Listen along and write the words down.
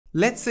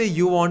Let's say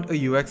you want a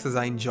UX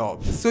design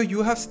job. So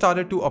you have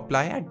started to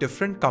apply at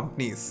different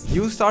companies.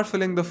 You start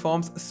filling the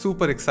forms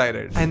super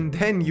excited. And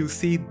then you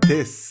see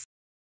this.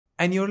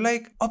 And you're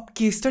like, अब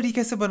case study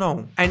कैसे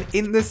बनाऊं? And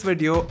in this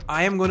video,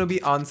 I am going to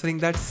be answering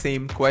that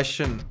same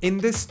question. In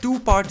this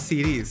two-part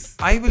series,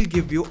 I will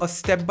give you a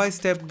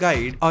step-by-step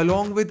guide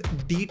along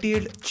with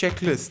detailed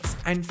checklists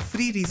and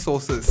free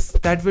resources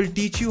that will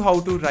teach you how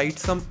to write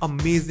some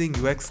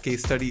amazing UX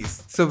case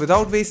studies. So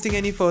without wasting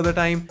any further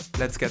time,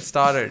 let's get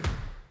started.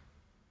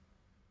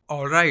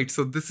 Alright,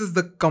 so this is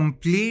the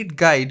complete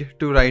guide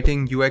to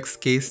writing UX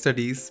case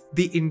studies.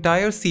 The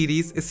entire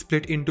series is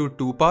split into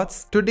two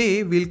parts.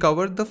 Today, we'll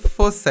cover the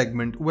first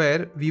segment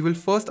where we will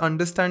first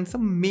understand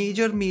some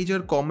major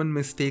common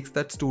mistakes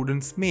that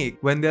students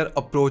make when they're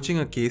approaching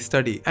a case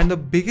study. And the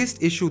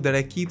biggest issue that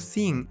I keep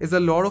seeing is a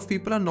lot of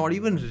people are not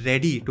even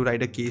ready to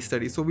write a case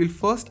study. So we'll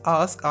first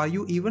ask, are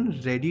you even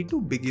ready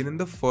to begin in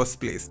the first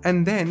place?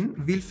 And then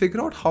we'll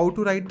figure out how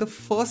to write the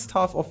first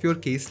half of your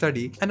case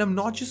study. And I'm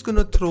not just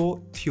gonna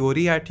throw theory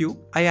at you.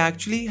 I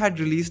actually had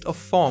released a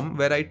form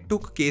where I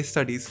took case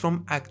studies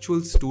from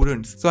actual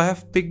students. So I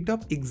have picked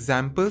up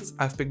examples,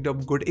 I've picked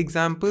up good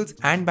examples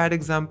and bad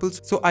examples.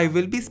 So I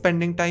will be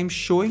spending time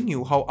showing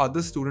you how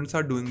other students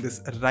are doing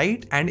this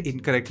right and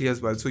incorrectly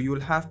as well. So you will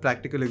have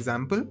practical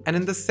example. And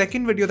in the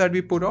second video that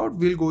we put out,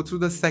 we'll go through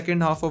the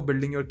second half of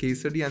building your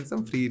case study and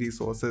some free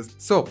resources.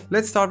 So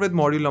let's start with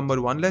module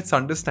number 1. Let's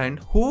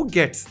understand who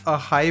gets a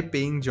high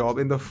paying job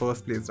in the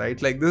first place,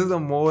 right? Like this is a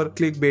more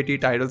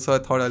clickbaity title, so I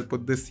thought I'll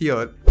put this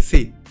here.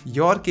 See,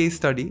 your case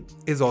study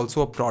is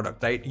also a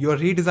product, right? You're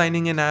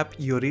redesigning an app,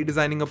 you're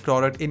redesigning a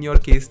product in your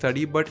case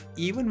study, but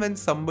even when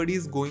somebody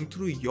is going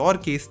through your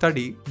case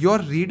study, your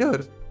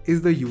reader is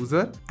the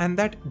user, and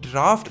that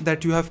draft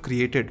that you have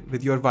created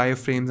with your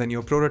wireframes and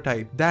your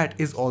prototype, that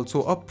is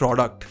also a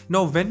product.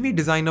 Now, when we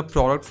design a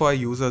product for our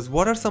users,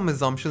 what are some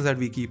assumptions that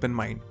we keep in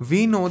mind?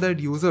 We know that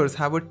users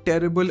have a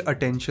terrible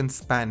attention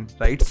span,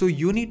 right? So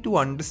you need to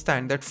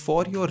understand that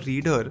for your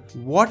reader,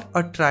 what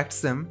attracts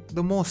them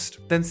the most.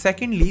 Then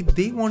secondly,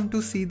 they want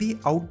to see the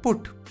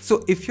output.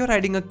 So if you're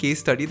writing a case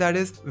study that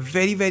is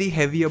very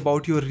heavy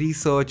about your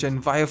research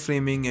and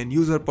wireframing and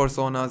user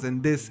personas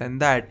and this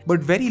and that, but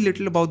very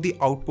little about the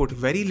output,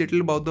 very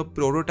little about the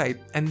prototype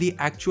and the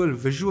actual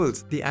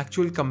visuals, the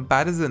actual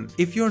comparison,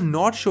 if you're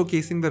not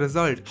showcasing the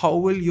result, how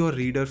will your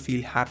reader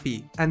feel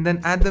happy? And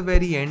then at the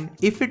very end,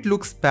 if it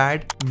looks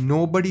bad,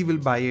 nobody will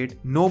buy it.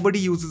 Nobody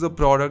uses a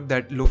product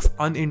that looks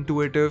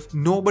unintuitive.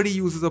 Nobody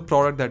uses a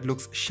product that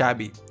looks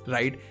shabby,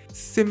 right?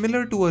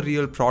 Similar to a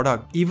real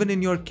product, even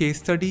in your case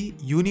study,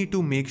 you need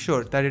to make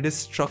sure that it is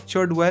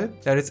structured well,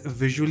 that it's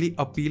visually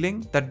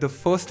appealing, that the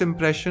first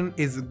impression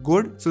is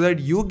good so that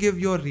you give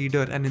your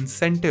reader an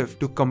incentive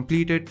to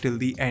complete it till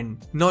the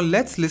end. Now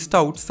let's list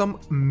out some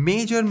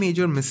major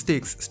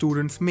mistakes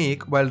students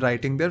make while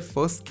writing their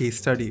first case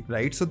study,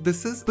 right? So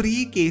this is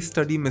pre-case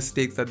study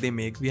mistakes that they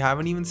make. We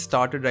haven't even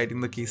started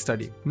writing the case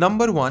study.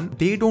 Number 1,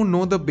 they don't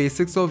know the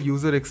basics of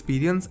user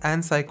experience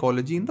and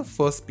psychology in the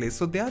first place.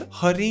 So they are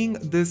hurrying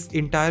this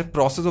entire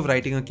process of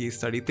writing a case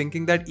study,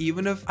 thinking that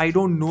even if I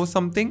don't know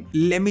something,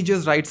 let me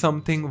just write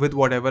something with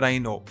whatever I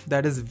know.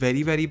 That is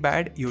very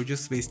bad. You're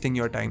just wasting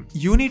your time.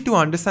 You need to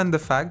understand the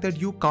fact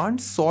that you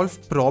can't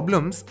solve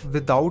problems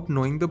without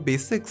knowing the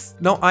basics.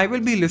 Now I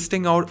will be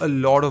listing out a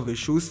lot of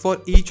issues.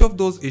 For each of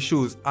those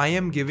issues, I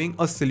am giving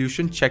a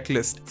solution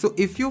checklist. So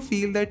if you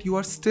feel that you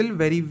are still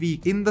very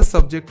weak in the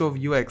subject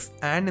of UX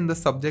and in the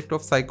subject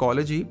of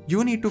psychology,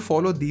 you need to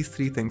follow these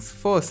 3 things.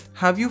 First,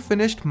 have you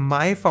finished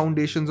my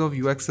foundations of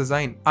UX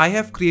design? I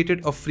have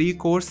created a free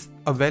course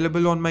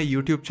available on my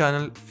YouTube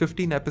channel,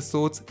 15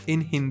 episodes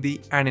in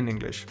Hindi and in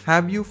English.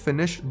 Have you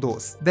finished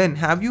those? Then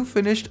have you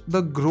finished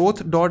the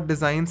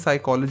growth.design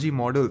psychology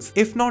models?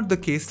 If not the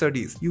case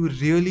studies, you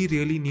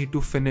really need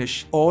to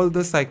finish all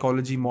the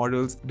psychology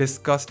models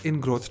discussed in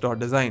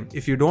growth.design.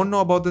 If you don't know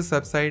about this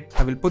website,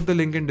 I will put the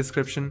link in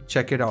description,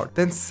 check it out.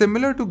 Then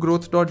similar to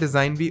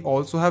growth.design, we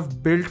also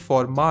have built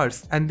for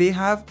Mars, and they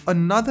have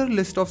another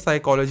list of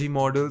psychology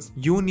models.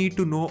 You need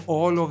to know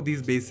all of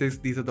these basics.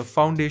 These are the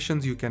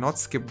foundations, you cannot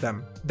skip them.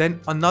 Then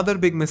another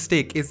big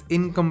mistake is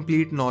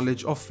incomplete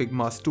knowledge of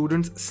Figma.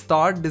 Students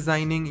start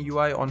designing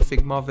UI on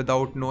Figma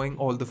without knowing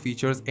all the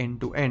features end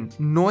to end.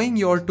 Knowing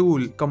your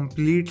tool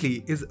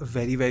completely is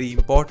very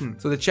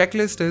important. So the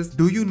checklist is,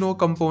 do you know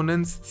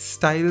components,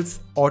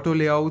 styles, auto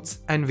layouts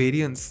and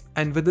variants?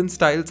 And within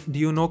styles, do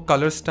you know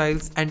color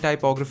styles and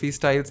typography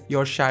styles,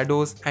 your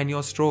shadows and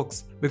your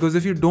strokes? Because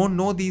if you don't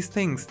know these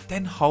things,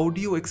 then how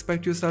do you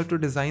expect yourself to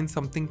design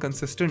something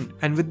consistent?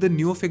 And with the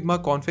new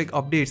Figma config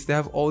updates, they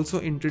have also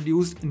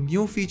introduced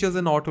new features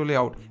in auto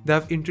layout. They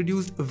have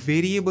introduced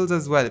variables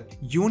as well.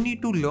 You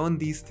need to learn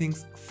these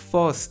things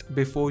first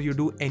before you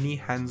do any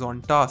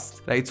hands-on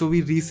tasks, right? So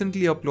we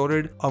recently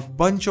uploaded a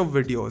bunch of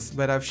videos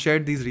where I've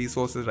shared these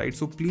resources, right?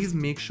 So please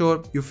make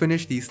sure you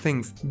finish these things.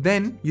 things,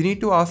 then you need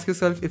to ask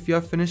yourself if you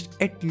have finished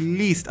at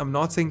least, I'm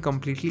not saying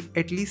completely,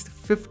 at least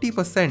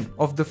 50%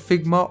 of the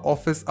Figma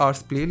Office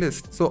Hours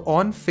playlist. So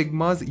on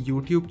Figma's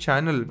YouTube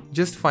channel,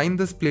 just find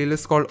this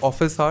playlist called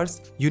Office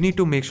Hours. You need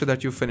to make sure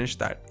that you finish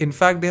that. In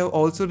fact, they have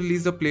also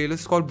released a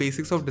playlist called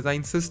Basics of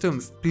Design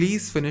Systems.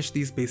 Please finish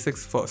these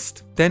basics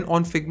first. Then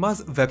on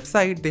Figma's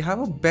website, they have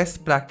a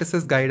best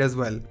practices guide as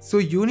well. So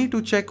you need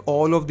to check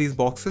all of these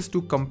boxes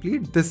to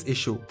complete this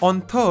issue.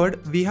 On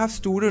third, we have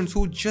students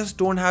who just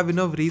don't have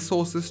enough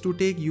resources to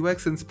take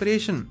UX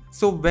inspiration.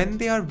 So when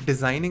they are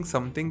designing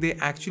something, they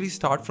actually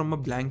start from a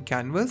blank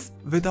canvas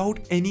without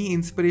any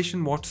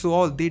inspiration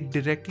whatsoever. They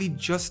directly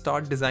just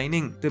start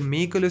designing. They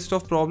make a list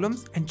of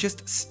problems and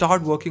just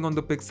start working on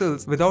the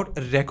pixels without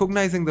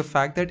recognizing the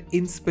fact that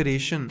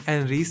inspiration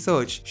and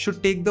research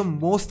should take the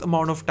most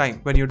amount of time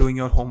when you're doing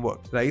your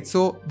homework, right?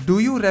 So do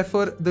you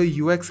refer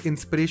the UX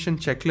inspiration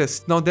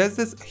checklist? Now there's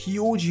this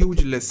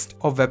huge list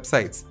of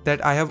websites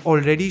that I have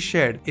already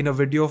shared in a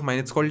video of mine.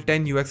 It's called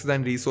 10 UX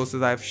design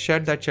resources. I have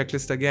shared that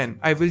checklist again.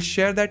 I will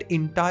share that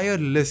entire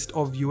list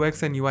of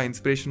UX and UI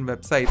inspiration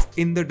websites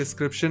in the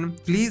description.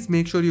 Please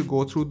make sure you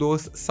go through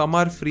those. Some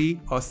are free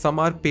or some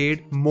are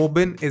paid.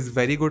 Mobin is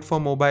very good for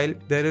mobile.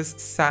 There is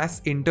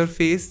SAS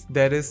interface.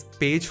 There is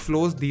page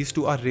flows. These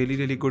two are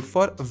really good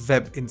for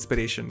web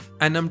inspiration.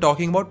 And I'm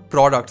talking about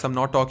products. I'm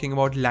not talking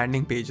about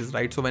landing pages,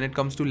 right? So when it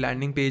comes to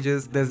landing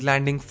pages, there's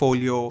Landing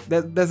Folio.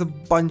 There's a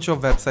bunch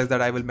of websites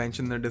that I will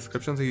mention in the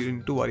description, so you don't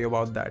need to worry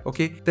about that.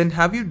 Okay. Then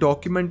have you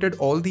documented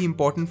all the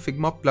important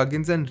Figma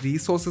plugins and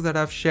resources that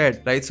I've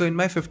shared, right? So in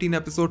my 15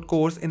 episode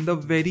course, in the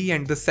very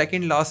end, the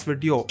second last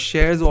video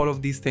shares all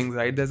of these things,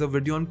 right? There's a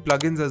video on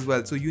plugins as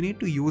well. So you need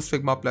to use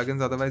Figma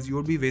plugins, otherwise you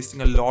would be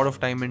wasting a lot of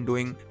time in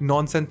doing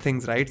nonsense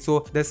things, right?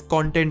 So there's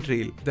Content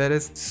Reel, there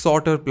is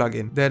Sorter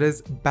plugin, there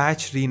is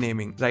batch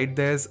renaming, right?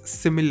 There's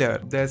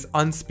Similar, there's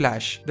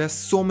Unsplash. There's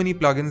so many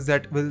plugins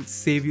that will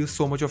save you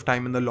so much of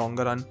time in the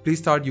longer run. Please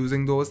start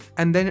using those.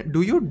 And then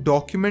do you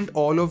document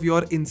all of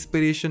your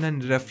inspiration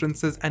and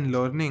references and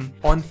learning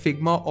on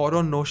Figma or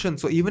on Notion?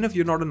 So even if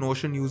you're not a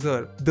Notion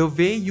user, the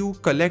way you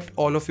collect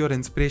all of your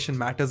inspiration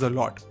matters a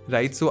lot,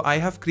 right? So I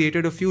have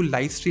created a few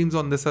live streams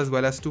on this as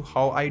well as to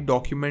how I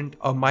document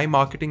my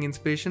marketing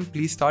inspiration.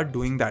 Please start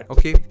doing that.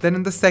 Okay. Then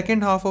in the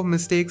second half of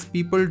mistakes,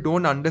 people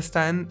don't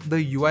understand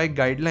the UI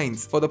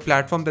guidelines for the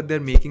platform that they're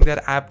making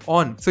their app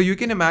on. So you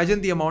can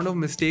imagine the amount of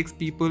mistakes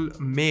people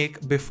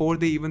make before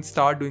they even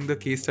start doing the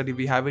case study.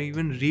 We haven't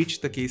even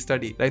reached the case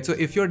study, right? So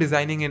if you're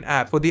designing an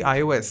app for the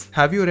iOS,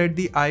 have you read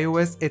the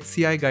iOS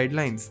HCI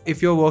guidelines?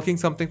 If you're working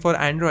something for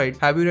Android,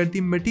 have you read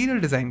the material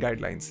design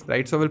guidelines,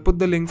 right? So we'll put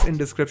the links in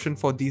description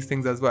for these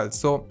things as well.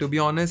 So to be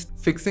honest,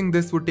 fixing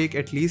this would take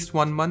at least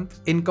 1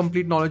 month.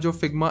 Incomplete knowledge of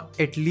Figma,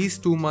 at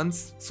least 2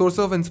 months. Source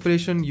of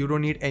inspiration, you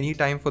don't need any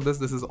time for this.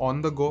 This is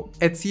on the go.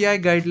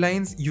 HCI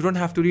guidelines, you don't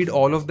have to read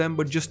all of them,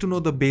 but just to know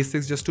the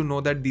basics, just to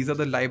know that these are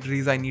the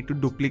libraries I need to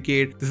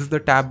duplicate. This is the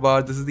tab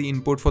bar. This is the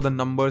input for the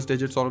numbers,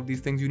 digits, all of these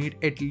things. You need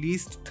at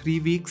least 3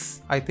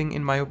 weeks, I think,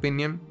 in my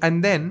opinion.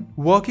 And then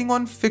working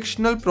on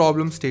fictional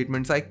problem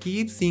statements. I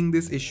keep seeing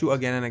this issue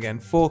again and again.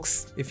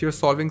 Folks, if you're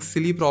solving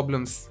silly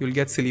problems, you'll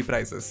get silly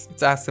prizes.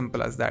 It's as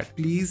simple as that.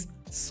 Please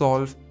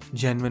solve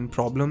genuine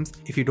problems.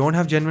 If you don't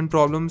have genuine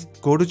problems,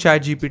 go to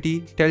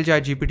ChatGPT, tell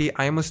ChatGPT,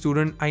 I am a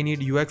student, I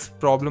need UX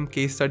problem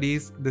case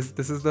studies.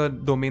 This is the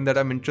domain that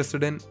I'm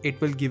interested in.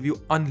 It will give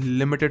you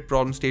unlimited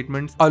problem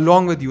statements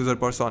along with user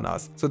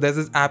personas. So there's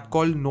this app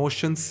called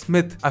Notion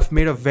Smith. I've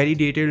made a very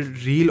detailed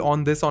reel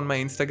on this on my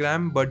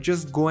Instagram, but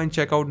just go and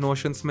check out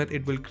Notion Smith.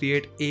 It will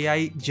create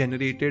AI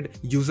generated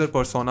user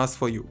personas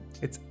for you.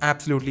 It's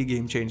absolutely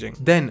game changing.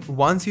 Then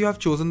once you have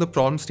chosen the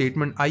problem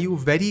statement, are you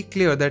very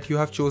clear that you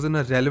have chosen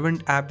a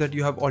relevant app that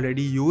you have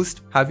already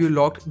used? Have you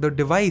locked the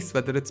device,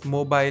 whether it's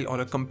mobile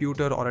or a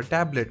computer or a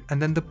tablet?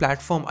 And then the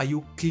platform, are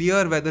you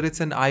clear whether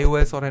it's an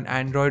iOS or an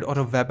Android or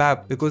a web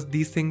app? Because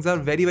these things are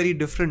very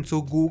different.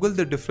 So Google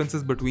the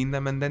differences between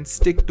them and then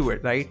stick to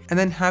it, right? And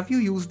then have you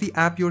used the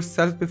app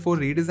yourself before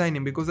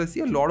redesigning? Because I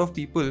see a lot of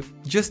people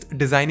just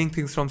designing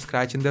things from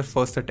scratch in their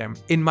first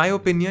attempt. In my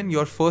opinion,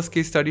 your first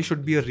case study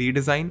should be a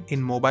redesign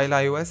in mobile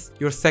iOS.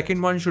 Your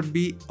second one should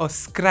be a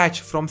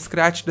from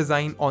scratch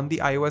design on the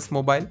iOS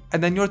mobile.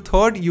 And then your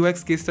third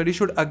UX case study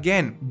should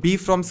again be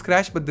from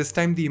scratch, but this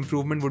time the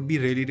improvement would be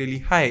really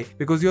high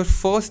because your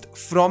first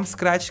from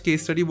scratch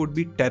case study would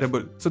be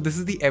terrible. So this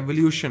is the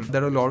evolution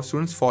that a lot of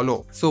students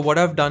follow. So what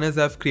I've done is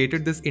I've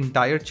created this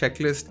entire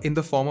checklist in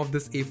the form of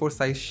this A4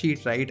 size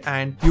sheet, right?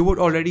 And you would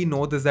already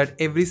know this, that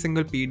every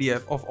single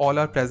PDF of all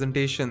our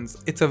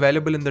presentations, it's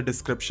available in the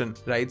description,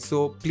 right?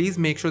 So please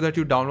make sure that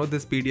you download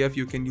this PDF.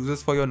 You can use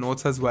this for your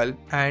notes as well.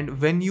 And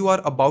when you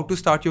are about to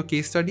start your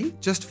case study,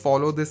 just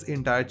follow this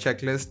entire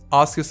checklist.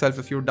 Ask yourself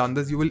if you've done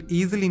this. You will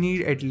easily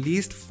need at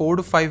least 4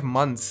 to 5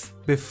 months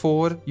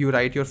before you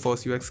write your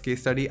first UX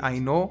case study. I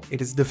know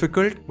it is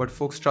difficult, but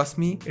folks, trust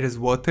me, it is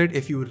worth it.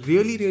 If you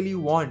really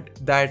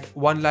want that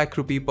 1 lakh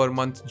rupee per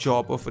month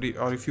job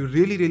or if you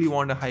really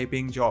want a high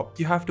paying job,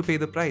 you have to pay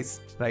the price,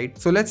 right?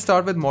 So let's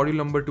start with module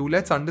number 2.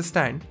 Let's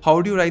understand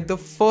how do you write the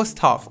first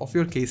half of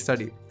your case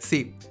study.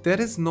 See, there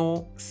is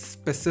no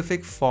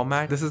specific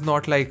format. This is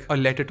not like a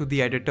letter to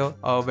the editor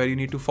where you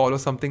need to follow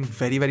something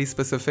very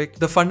specific.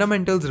 The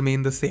fundamentals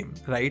remain the same,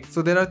 right?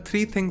 So there are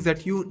 3 things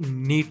that you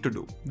need to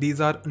do. These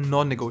are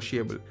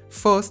non-negotiable.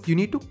 First, you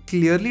need to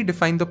clearly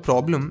define the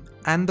problem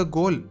and the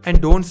goal, and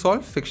don't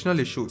solve fictional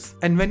issues.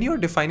 And when you're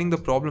defining the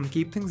problem,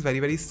 keep things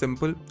very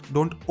simple.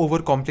 Don't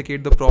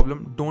overcomplicate the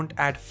problem. Don't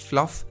add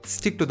fluff.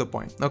 Stick to the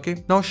point.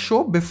 Okay. Now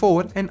show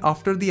before and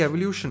after the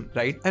evolution,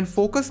 right? And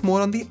focus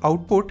more on the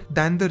output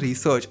than the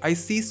research. I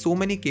see so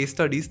many case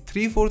studies.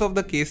 3/4 of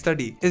the case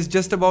study is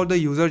just about the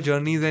user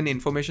journeys and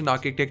information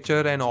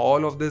architecture and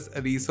all of this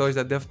research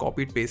that they've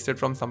copied pasted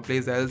from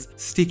someplace else,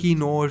 sticky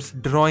notes,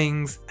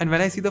 drawings. And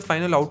when I see the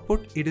final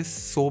output, it is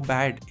so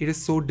bad. It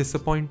is so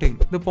disappointing.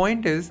 The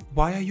point is,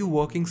 why are you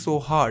working so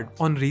hard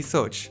on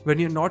research when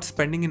you're not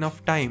spending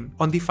enough time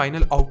on the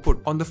final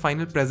output, on the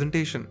final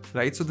presentation,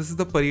 right? So this is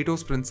the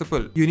Pareto's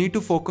principle. You need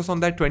to focus on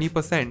that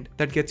 20%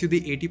 that gets you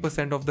the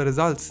 80% of the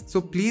results.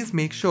 So please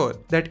make sure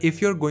that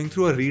if you're going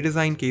through a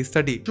redesign case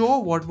study, show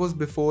what was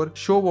before,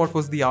 show what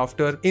was the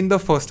after in the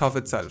first half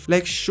itself.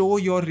 Like, show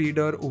your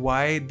reader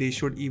why they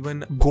should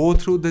even go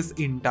through this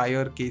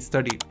entire case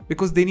study,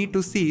 because they need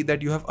to see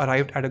that you have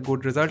arrived at a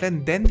good result,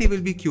 and then they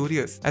will be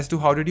curious as to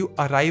how did you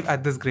arrive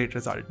at this great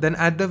result. Then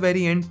at the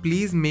very end,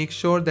 please make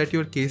sure that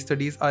your case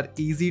studies are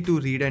easy to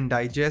read and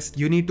digest.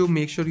 You need to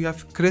make sure you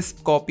have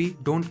crisp copy.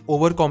 Don't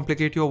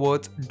overcomplicate your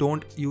words.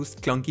 Don't use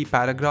clunky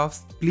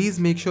paragraphs. Please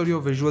make sure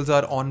your visuals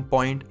are on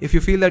point. If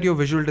you feel that your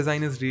visual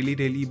design is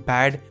really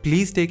bad,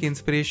 please take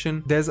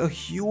inspiration. There's a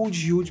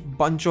huge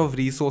bunch of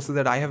resources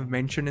that I have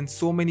mentioned in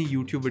so many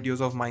YouTube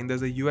videos of mine.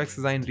 There's a UX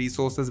design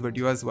resources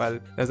video as well.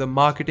 There's a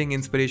marketing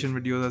inspiration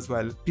videos as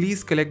well.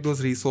 Please collect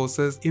those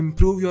resources.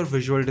 Improve your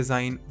visual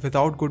design.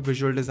 Without good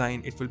visual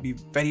design, it will be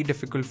very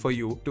difficult for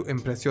you to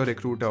impress your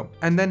recruiter.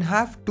 And then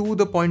have to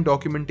the point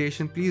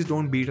documentation. Please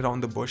don't beat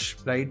around the bush,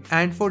 right?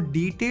 And for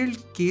detailed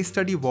case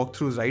study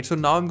walkthroughs, right? So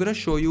now I'm going to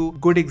show you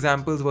good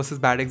examples versus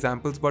bad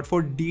examples, but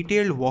for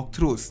detailed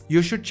walkthroughs,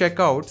 you should check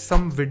out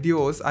some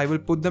videos. I will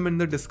put them in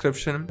the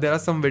description. There are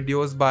some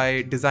videos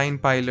by Design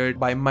Pilot,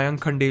 by Mayank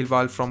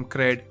Khandelwal from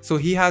Cred. So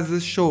he has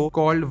this show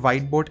called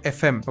Whiteboard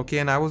FM, okay?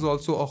 And I was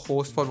also a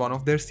host for one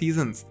of their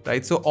seasons,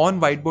 right? So on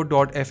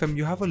whiteboard.fm,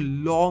 you have a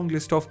long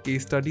list of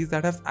case studies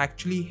that have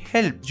actually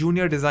helped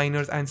junior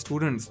designers and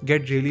students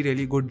get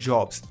really good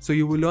jobs. So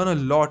you will learn a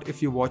lot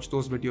if you watch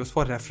those videos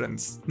for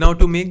reference. Now,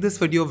 to make this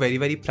video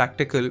very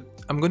practical,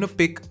 I'm going to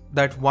pick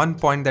that one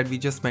point that we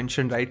just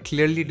mentioned, right?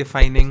 Clearly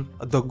defining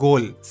the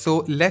goal.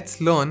 So let's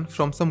learn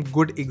from some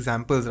good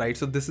examples, right?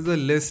 So this is a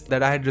list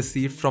that I had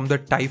received from the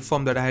type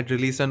form that I had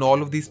released, and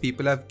all of these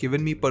people have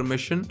given me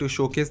permission to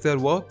showcase their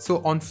work.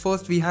 So on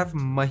first, we have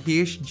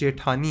Mahesh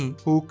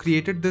Jethani, who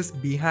created this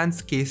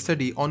Behance case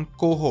study on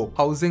Koho,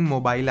 housing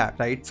mobile app,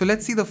 right? So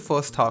let's see the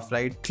first half,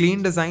 right?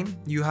 Clean design.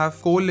 You have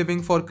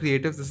co-living for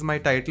creatives. This is my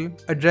title.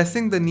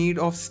 Addressing the need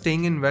of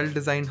staying in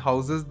well-designed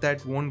houses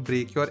that won't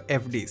break your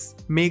FDs.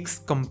 Makes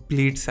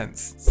complete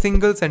sense.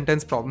 Single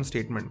sentence problem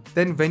statement.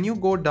 Then when you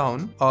go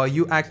down,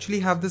 you actually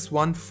have this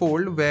one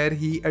fold where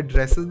he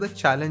addresses the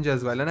challenge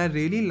as well. And I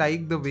really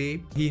like the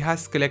way he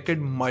has collected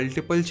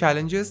multiple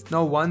challenges.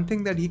 Now, one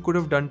thing that he could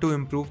have done to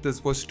improve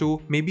this was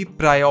to maybe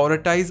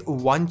prioritize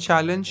one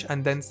challenge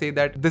and then say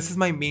that this is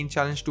my main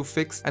challenge to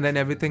fix, and then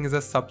everything is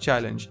a sub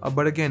challenge.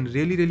 But again,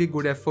 really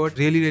good effort,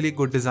 really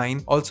good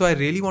design. Also, I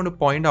really want to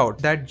point out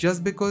that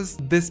just because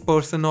this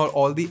person or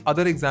all the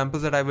other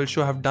examples that I will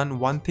show have done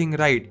one thing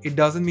right, it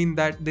doesn't mean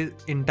that the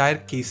entire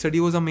case study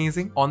was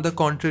amazing. On the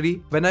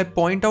contrary, when I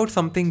point out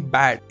something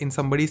bad in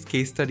somebody's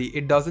case study,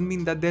 it doesn't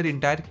mean that their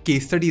entire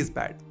case study is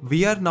bad.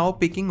 We are now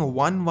picking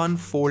one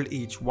fold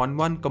each,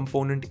 one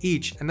component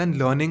each, and then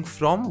learning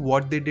from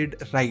what they did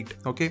right.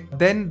 Okay.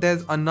 Then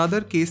there's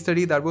another case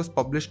study that was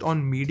published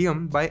on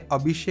Medium by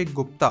Abhishek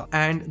Gupta,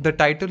 and the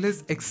title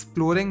is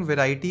Exploring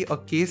Variety, a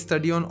case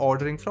study on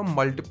ordering from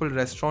multiple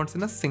restaurants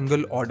in a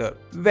single order.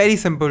 Very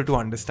simple to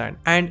understand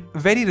and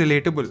very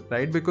relatable,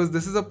 right? Because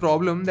this is a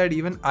problem that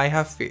even I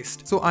have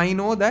faced. So I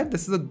know that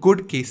this is a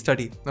good case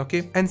study,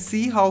 okay? And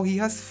see how he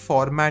has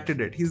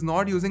formatted it. He's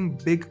not using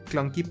big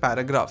clunky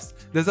paragraphs.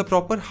 There's a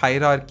proper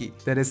hierarchy.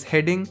 There is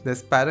heading,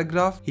 there's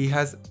paragraph. He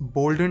has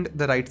boldened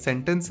the right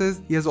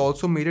sentences. He has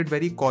also made it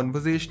very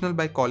conversational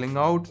by calling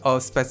out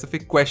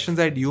specific questions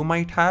that you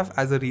might have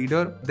as a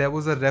reader. There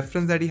was a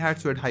reference that he had,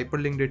 so it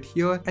hyperlinked it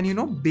here. And you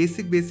know,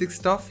 basic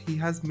stuff. He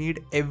has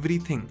made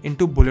everything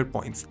into bullet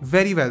points.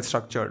 Very well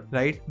structured,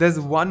 right? There's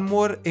one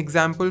more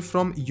example example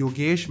from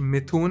Yogesh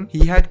Mithun.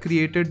 He had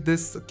created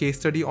this case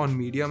study on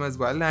Medium as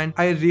well, and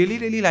I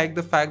really like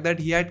the fact that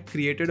he had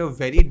created a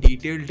very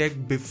detailed deck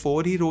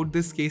before he wrote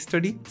this case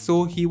study.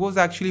 So he was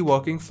actually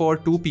working for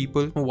two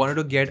people who wanted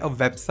to get a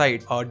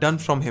website done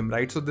from him,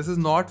 right? So this is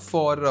not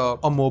for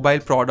a mobile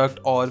product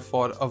or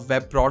for a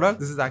web product.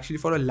 This is actually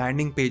for a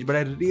landing page, but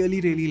I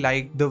really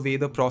like the way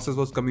the process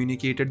was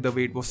communicated, the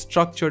way it was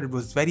structured. It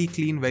was very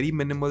clean, very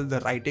minimal. The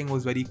writing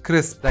was very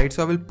crisp, right?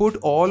 So I will put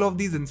all of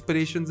these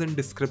inspirations in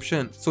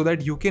description so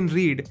that you can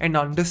read and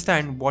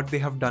understand what they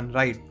have done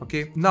right.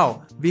 Okay,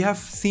 now we have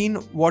seen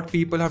what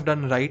people have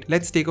done right.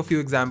 Let's take a few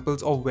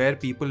examples of where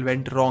people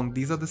went wrong.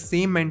 These are the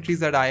same entries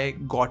that I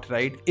got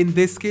right. In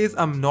this case,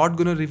 I'm not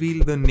gonna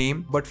reveal the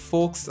name, but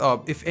folks,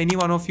 if any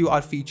one of you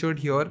are featured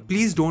here,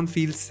 please don't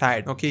feel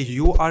sad. Okay,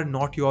 you are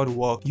not your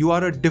work. You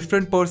are a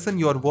different person.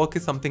 Your work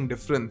is something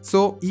different.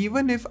 So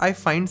even if I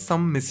find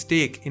some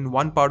mistake in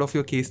one part of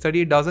your case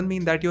study, it doesn't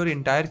mean that your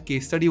entire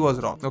case study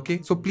was wrong.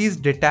 Okay, so please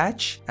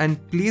detach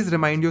and please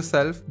remind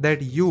yourself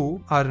that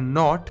you are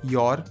not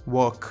your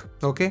work.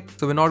 Okay,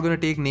 so we're not going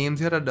to take names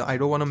here. I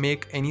don't want to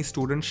make any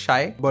student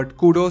shy, but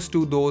kudos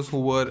to those who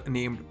were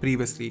named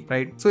previously,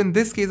 right? So in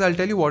this case, I'll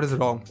tell you what is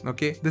wrong.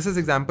 Okay, this is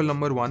example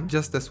number one,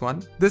 just this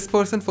one. This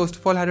person first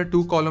of all had a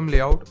 2-column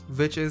layout,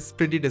 which is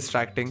pretty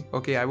distracting.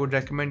 Okay, I would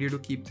recommend you to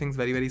keep things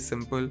very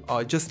simple.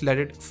 Just let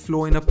it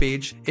flow in a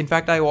page. In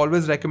fact, I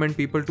always recommend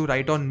people to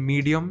write on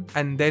Medium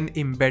and then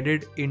embed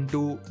it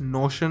into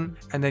Notion,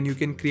 and then you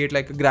can create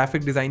like a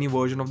graphic designy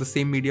version of the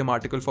same Medium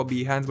article for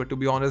Behance. But to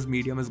be honest,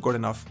 Medium is good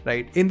enough,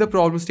 right? In the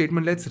problem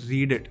statement, let's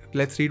read it.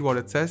 Let's read what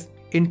it says.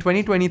 In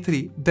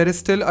 2023, there is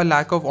still a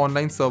lack of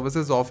online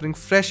services offering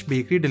fresh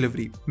bakery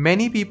delivery.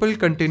 Many people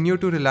continue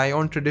to rely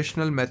on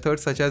traditional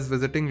methods such as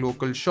visiting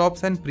local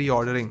shops and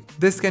pre-ordering.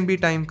 This can be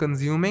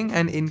time-consuming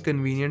and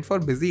inconvenient for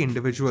busy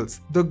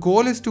individuals. The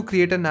goal is to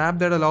create an app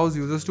that allows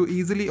users to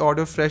easily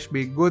order fresh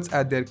baked goods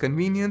at their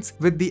convenience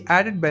with the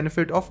added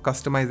benefit of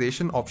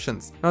customization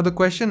options. Now the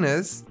question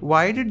is,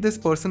 why did this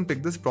person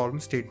pick this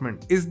problem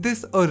statement? Is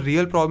this a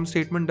real problem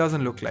statement?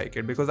 Doesn't look like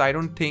it, because I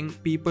don't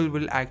think people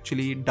will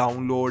actually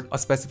download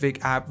a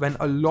specific app when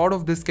a lot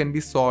of this can be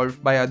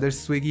solved by either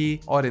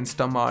Swiggy or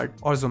Instamart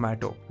or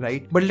Zomato,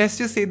 right? But let's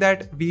just say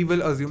that we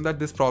will assume that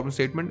this problem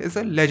statement is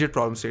a legit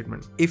problem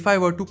statement. If I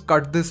were to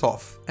cut this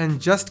off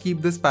and just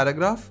keep this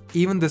paragraph,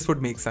 even this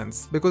would make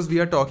sense, because we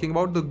are talking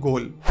about the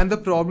goal, and the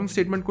problem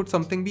statement could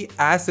something be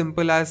as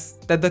simple as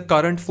that the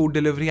current food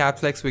delivery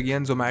apps like Swiggy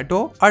and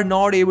Zomato are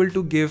not able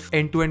to give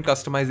end-to-end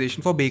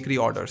customization for bakery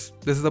orders.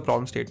 This is the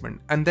problem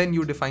statement, and then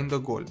you define the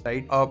goal,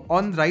 right?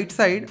 On right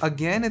side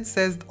again it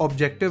says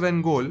objective and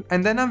goal,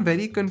 and then I'm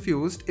very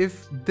confused.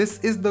 If this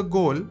is the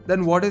goal,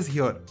 then what is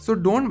here? So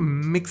don't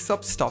mix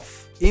up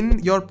stuff. In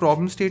your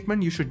problem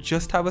statement, you should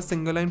just have a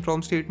single line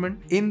problem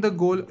statement. In the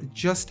goal,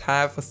 just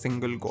have a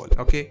single goal.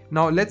 Okay,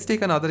 now let's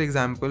take another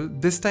example.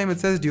 This time it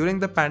says during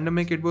the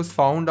pandemic, it was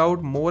found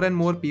out more and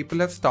more people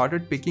have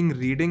started picking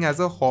reading as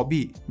a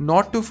hobby.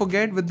 Not to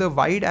forget, with the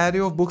wide array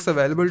of books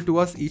available to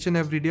us each and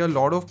every day, a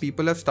lot of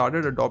people have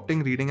started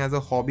adopting reading as a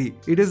hobby.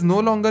 It is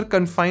no longer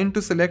confined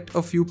to select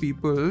a few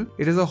people.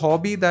 It is a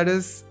hobby that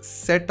is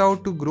set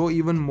out to grow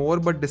even more,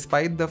 but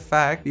despite the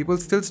fact, people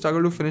still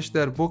struggle to finish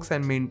their books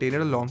and maintain it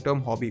a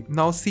long-term hobby.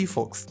 Now see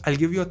folks, I'll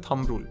give you a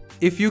thumb rule.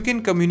 If you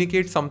can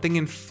communicate something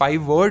in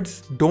 5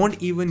 words, don't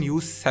even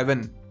use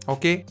 7.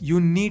 Okay, you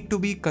need to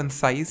be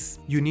concise,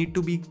 you need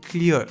to be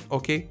clear.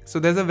 Okay, so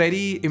there's a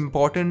very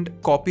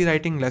important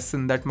copywriting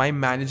lesson that my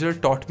manager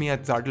taught me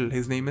at Zadal.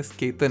 His name is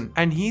Ketan,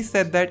 and he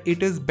said that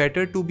it is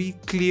better to be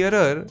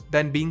clearer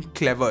than being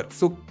clever.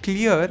 So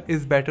clear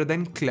is better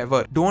than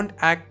clever. Don't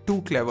act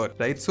too clever,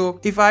 right? So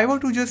if I were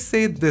to just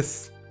say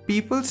this: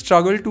 people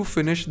struggle to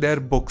finish their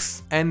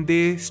books and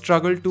they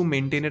struggle to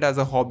maintain it as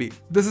a hobby.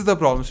 This is the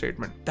problem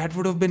statement. That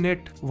would have been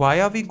it.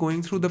 Why are we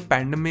going through the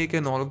pandemic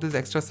and all of these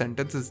extra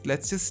sentences?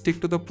 Let's just stick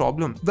to the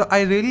problem.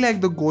 I really like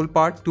the goal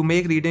part, to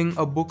make reading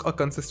a book a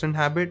consistent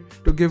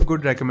habit, to give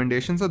good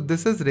recommendations. So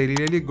this is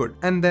really good.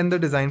 And then the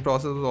design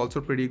process was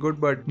also pretty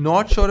good, but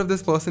not sure if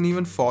this person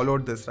even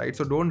followed this, right?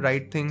 So don't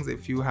write things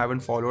if you haven't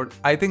followed.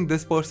 I think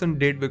this person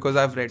did, because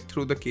I've read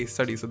through the case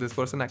study. So this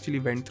person actually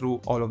went through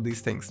all of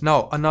these things.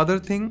 Now, another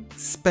thing,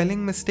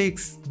 spelling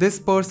mistakes. This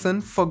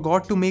person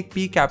forgot to make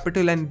P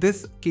capital, and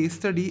this case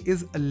study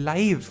is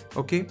live.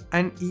 Okay,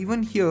 and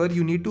even here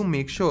you need to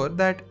make sure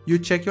that you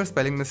check your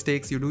spelling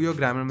mistakes, you do your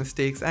grammar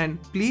mistakes,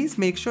 and please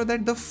make sure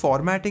that the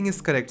formatting is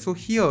correct. So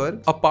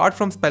here, apart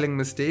from spelling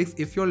mistakes,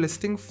 if you're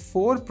listing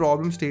 4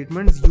 problem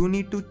statements, you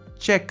need to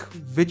check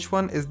which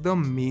one is the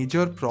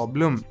major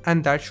problem,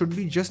 and that should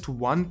be just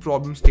one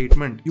problem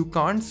statement. You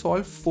can't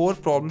solve 4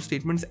 problem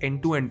statements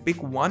end to end.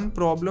 Pick one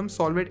problem,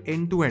 solve it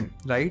end to end,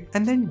 right?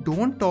 And then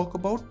don't talk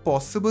about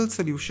possible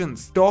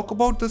solutions. Talk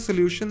about the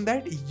solution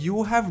that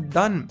you have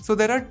done. So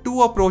there are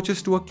 2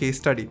 approaches to a case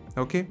study.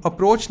 Okay,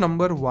 approach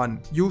number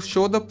 1, you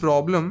show the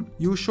problem,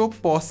 you show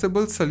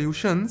possible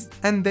solutions,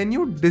 and then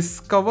you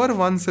discover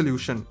one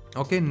solution.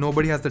 Okay,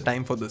 nobody has the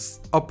time for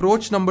this.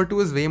 Approach number 2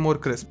 is way more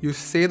crisp. You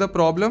say the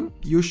problem,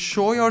 problem, you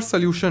show your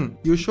solution,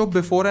 you show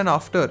before and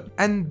after,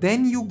 and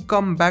then you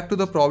come back to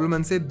the problem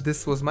and say,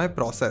 this was my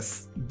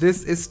process.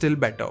 This is still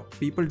better.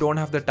 People don't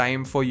have the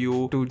time for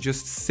you to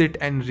just sit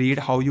and read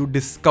how you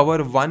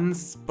discover one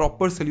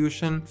proper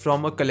solution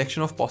from a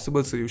collection of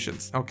possible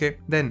solutions. Okay,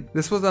 then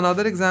this was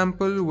another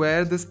example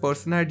where this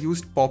person had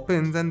used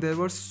pop-ins and there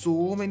were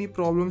so many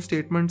problem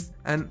statements,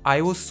 and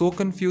I was so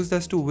confused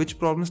as to which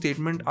problem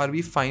statement are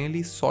we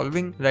finally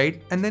solving,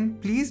 right? And then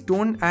please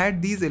don't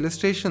add these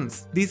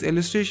illustrations. These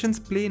illustrations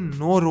play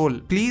no role.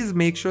 Please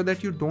make sure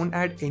that you don't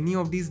add any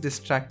of these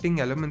distracting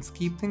elements.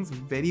 Keep things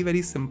very,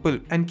 very simple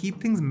and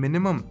keep things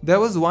minimum. There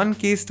was one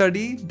case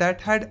study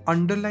that had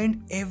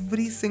underlined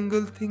every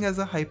single thing as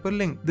a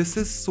hyperlink. This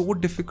is so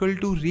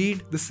difficult to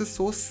read. This is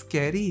so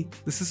scary.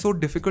 This is so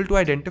difficult to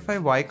identify.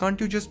 Why can't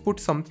you just put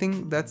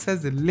something that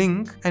says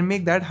link and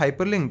make that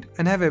hyperlinked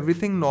and have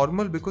everything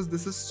normal, because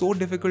this is so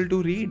difficult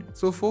to read.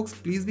 So folks,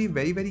 please be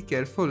very, very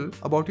careful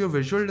about your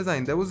visual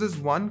design. There was this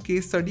one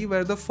case study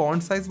where the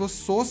font size was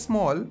so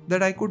small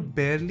that I could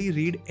barely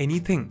read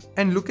anything.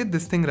 And look at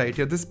this thing right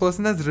here. This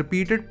person has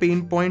repeated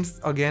pain points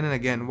again and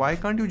again. Why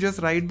can't you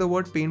just write the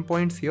word pain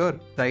points here,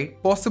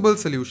 right? Possible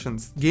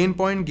solutions. Gain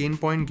point, gain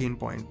point, gain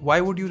point.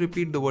 Why would you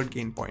repeat the word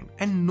gain point?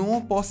 And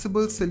no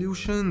possible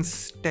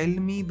solutions. Tell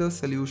me the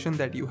solution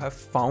that you have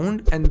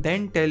found and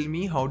then tell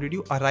me how did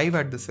you arrive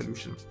at the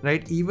solution,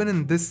 right? Even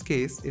in this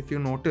case, if you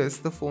notice,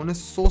 the phone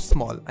is so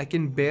small. I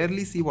can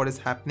barely see what is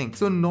happening.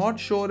 So not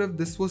sure if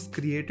this was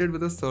created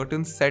with a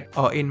certain set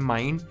in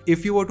mind.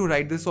 If you were to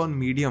write this on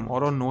Medium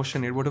or on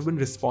Notion, it would have been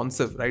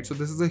responsive, right? So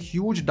this is a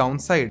huge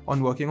downside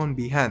on working on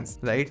Behance,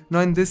 right? Now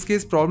in this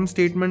case, problem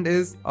statement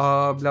is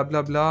blah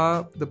blah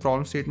blah. The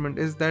problem statement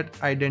is that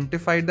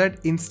identified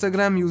that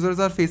Instagram users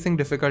are facing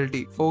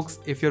difficulty. Folks,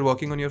 if you're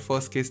working on your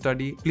first case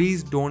study,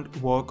 please don't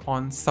work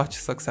on such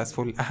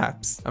successful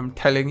apps. I'm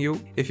telling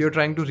you, if you're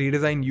trying to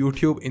redesign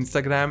YouTube,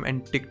 Instagram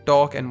and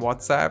TikTok and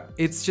WhatsApp,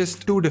 it's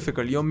just too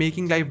difficult. You're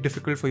making life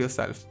difficult for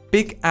yourself.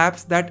 Pick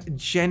apps that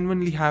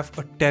genuinely have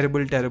a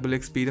terrible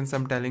experience.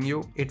 I'm telling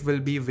you, it will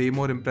be way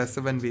more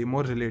impressive and way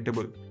more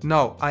relatable.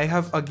 Now, I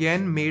have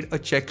again made a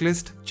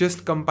checklist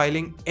just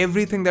compiling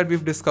everything that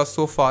we've discussed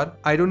so far.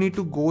 I don't need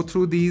to go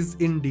through these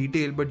in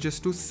detail, but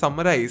just to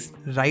summarize,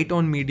 write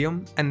on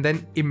Medium and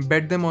then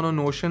embed them on a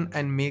Notion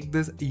and make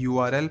this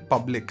URL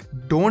public.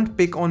 Don't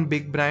pick on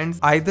big brands.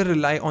 Either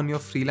rely on your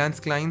freelance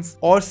clients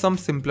or some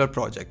simpler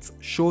projects.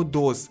 Show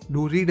those.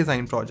 Do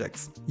redesign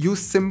projects. Use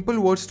simple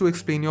words to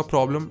explain your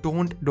problem.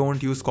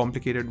 Don't use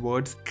complicated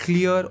words.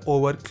 Clear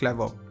over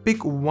clever.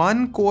 Pick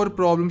one core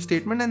problem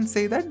statement and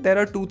say that there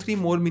are 2-3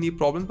 more mini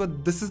problems,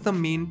 but this is the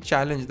main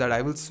challenge that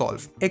I will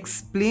solve.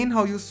 Explain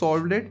how you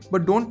solved it,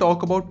 but don't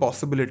talk about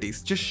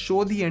possibilities. Just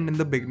show the end in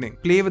the beginning.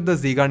 Play with the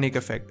Zeigarnik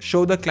effect.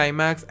 Show the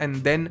climax and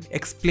then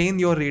explain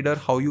your reader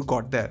how you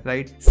got there,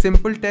 right?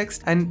 Simple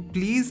text, and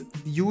please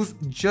use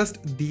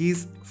just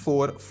these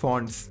 4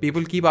 fonts.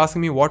 People keep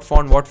asking me what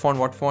font,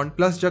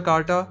 plus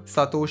Jakarta,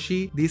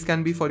 Satoshi. These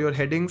can be for your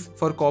headings.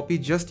 For copy,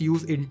 just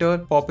use Inter.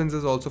 Poppins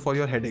is also for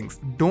your headings.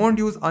 Don't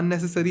use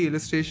unnecessary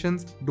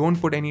illustrations. Don't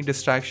put any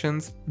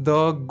distractions.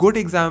 The good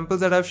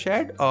examples that I've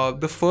shared,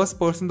 the first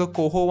person, the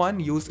Koho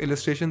one, used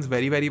illustrations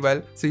very, very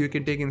well. So you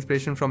can take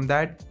inspiration from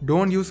that.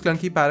 Don't use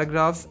clunky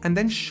paragraphs, and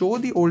then show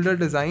the older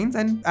designs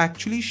and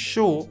actually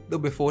show the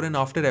before and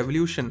after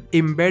evolution.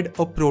 Embed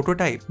a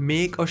prototype.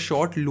 Make a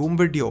short Loom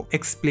video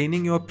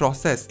explaining your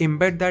process.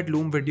 Embed that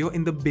Loom video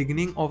in the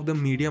beginning of the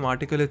Medium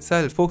article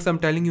itself. Folks, I'm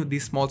telling you,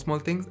 these small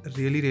things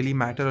really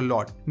matter a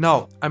lot.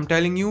 Now, I'm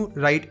telling you,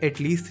 write at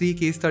least 3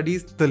 case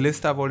studies. The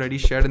list I've already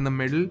shared in the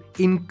middle.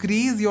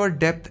 Increase your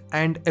depth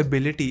and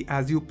ability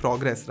as you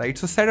progress, right?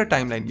 So set a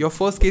timeline. Your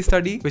first case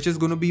study, which is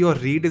going to be your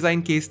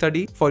redesign case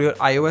study for your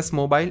iOS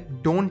mobile,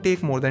 don't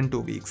take more than 2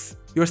 weeks.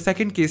 Your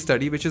second case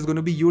study, which is going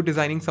to be you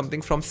designing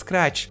something from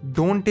scratch,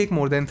 don't take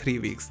more than 3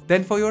 weeks.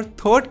 Then for your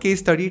third case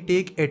study,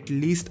 take at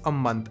least a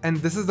month. And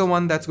this is the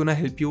one that's going to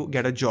help you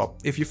get a job.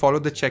 If you follow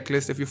the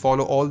checklist, if you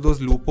follow all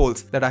those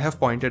loopholes that I have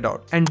pointed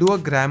out, and do a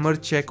grammar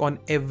check on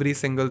every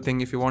single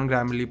thing. If you want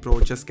Grammarly Pro,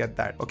 just get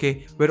that.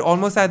 Okay, we're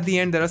almost at the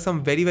end. There are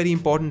some very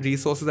important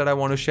resources that I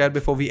want to share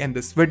before we end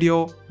this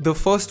video. The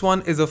first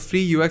one is a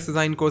free UX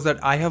design course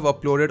that I have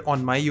uploaded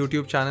on my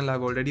YouTube channel.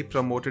 I've already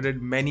promoted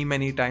it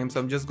many times.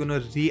 I'm just going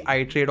to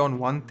reiterate on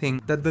one thing,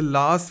 that the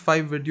last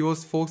 5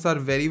 videos, folks, are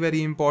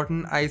very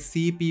important. I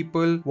see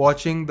people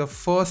watching the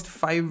first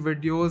 5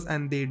 videos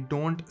and they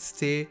don't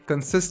stay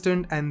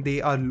consistent and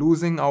they are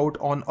losing out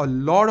on a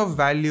lot of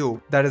value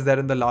that is there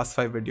in the last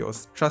 5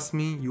 videos. Trust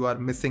me, you are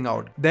missing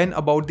out. Then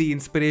about the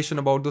inspiration,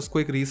 about those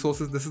quick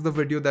resources, this is the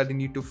video that you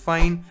need to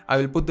find. I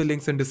will put the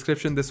links in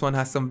description. This one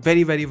has some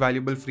very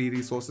valuable free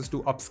resources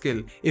to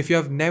upskill. If you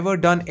have never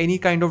done any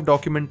kind of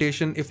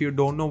documentation, if you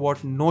don't know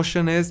what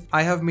Notion is,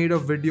 I have made a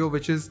video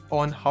which is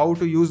on how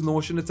to use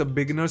Notion. It's a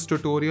beginner's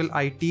tutorial.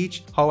 I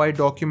teach how I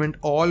document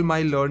all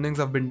my learnings.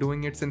 I've been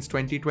doing it since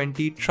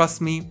 2020.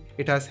 Trust me,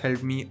 it has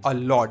helped me a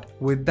lot.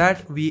 With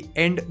that, we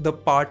end the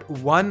part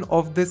 1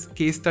 of this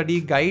case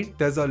study guide.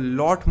 There's a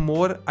lot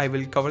more. I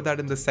will cover that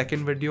in the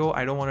second video.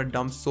 I don't want to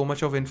dump so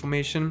much of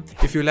information.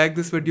 If you like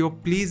this video,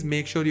 please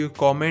make sure you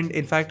comment.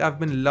 In fact, I've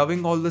been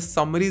loving all the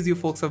summaries you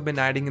folks have been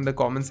adding in the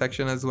comment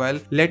section as well.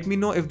 Let me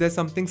know if there's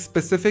something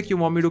specific you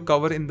want me to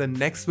cover in the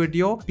next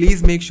video.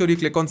 Please make sure you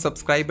click on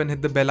subscribe and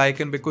hit the bell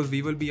icon, because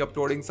we will be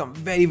uploading some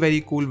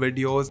very cool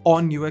videos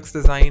on UX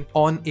design,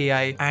 on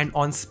AI, and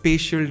on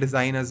spatial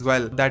design as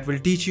well, that will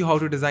teach you how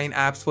to design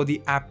apps for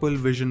the Apple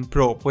Vision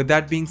Pro. With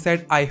that being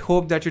said, I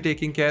hope that you're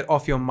taking care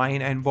of your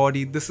mind and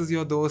body. This is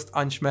your host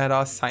Ansh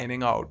Mehra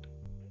signing out.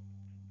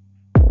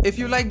 If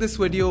you like this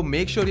video,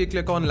 make sure you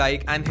click on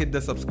like and hit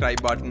the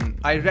subscribe button.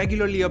 I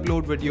regularly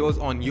upload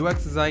videos on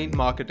UX design,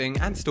 marketing,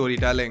 and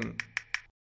storytelling.